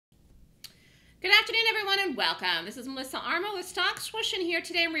Good afternoon, everyone, and welcome. This is Melissa Armo with Stock Swoosh, and here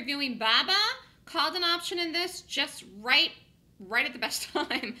today I'm reviewing BABA. Called an option in this just right at the best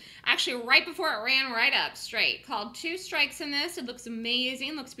time. Actually, right before it ran right up straight. Called two strikes in this. It looks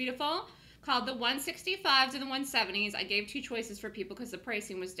amazing, looks beautiful. Called the 165s and the 170s. I gave two choices for people because the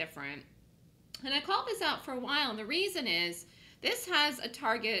pricing was different. And I called this out for a while, and the reason is this has a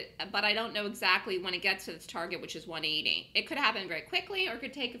target, but I don't know exactly when it gets to its target, which is 180. It could happen very quickly or it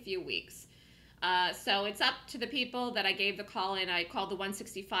could take a few weeks. So it's up to the people that I gave the call in. I called the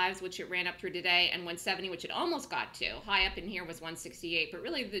 165s, which it ran up through today, and 170, which it almost got to. High up in here was 168, but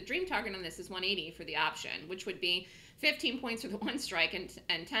really the dream target on this is 180 for the option, which would be 15 points for the one strike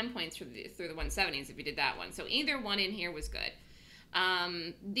and 10 points through the 170s if you did that one. So either one in here was good.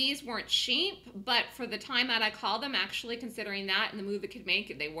 These weren't cheap, but for the time that I called them, actually considering that and the move it could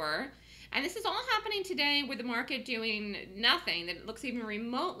make, they were. And this is all happening today with the market doing nothing that looks even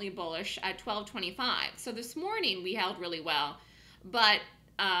remotely bullish at 1225. So this morning we held really well, but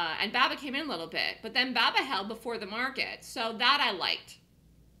and BABA came in a little bit, but then BABA held before the market. So that I liked.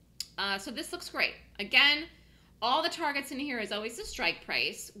 So this looks great. Again, all the targets in here is always the strike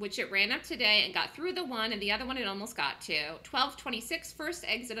price, which it ran up today and got through the one, and the other one it almost got to. 1226 first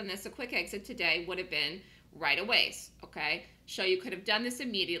exit on this, a quick exit today would have been right away, okay? So you could have done this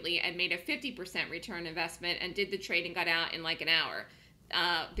immediately and made a 50% return investment and did the trade and got out in like an hour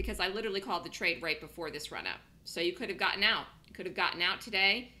because I literally called the trade right before this run up. So you could have gotten out. You could have gotten out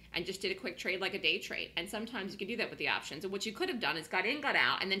today and just did a quick trade like a day trade. And sometimes you can do that with the options. And what you could have done is got in, got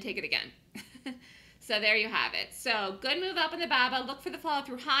out, and then take it again. So there you have it. So good move up in the BABA. Look for the follow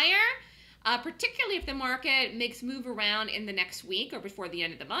through higher. Particularly if the market makes move around in the next week or before the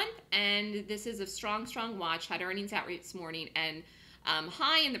end of the month. And this is a strong watch. Had earnings out this morning, and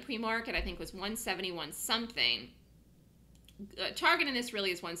high in the pre-market I think was 171 something. Target in this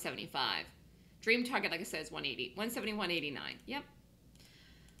really is 175. Dream target, like I said, is 180. 170, 189. Yep.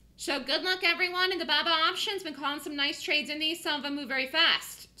 So good luck, everyone. In the BABA options, been calling some nice trades in these. Some of them move very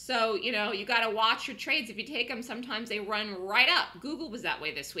fast. So, you know, you got to watch your trades. If you take them, sometimes they run right up. Google was that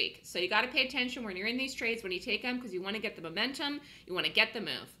way this week. So you got to pay attention when you're in these trades, when you take them, because you want to get the momentum. You want to get the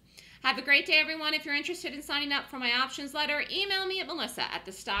move. Have a great day, everyone. If you're interested in signing up for my options letter, email me at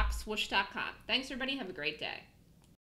melissa@thestockswoosh.com. Thanks, everybody. Have a great day.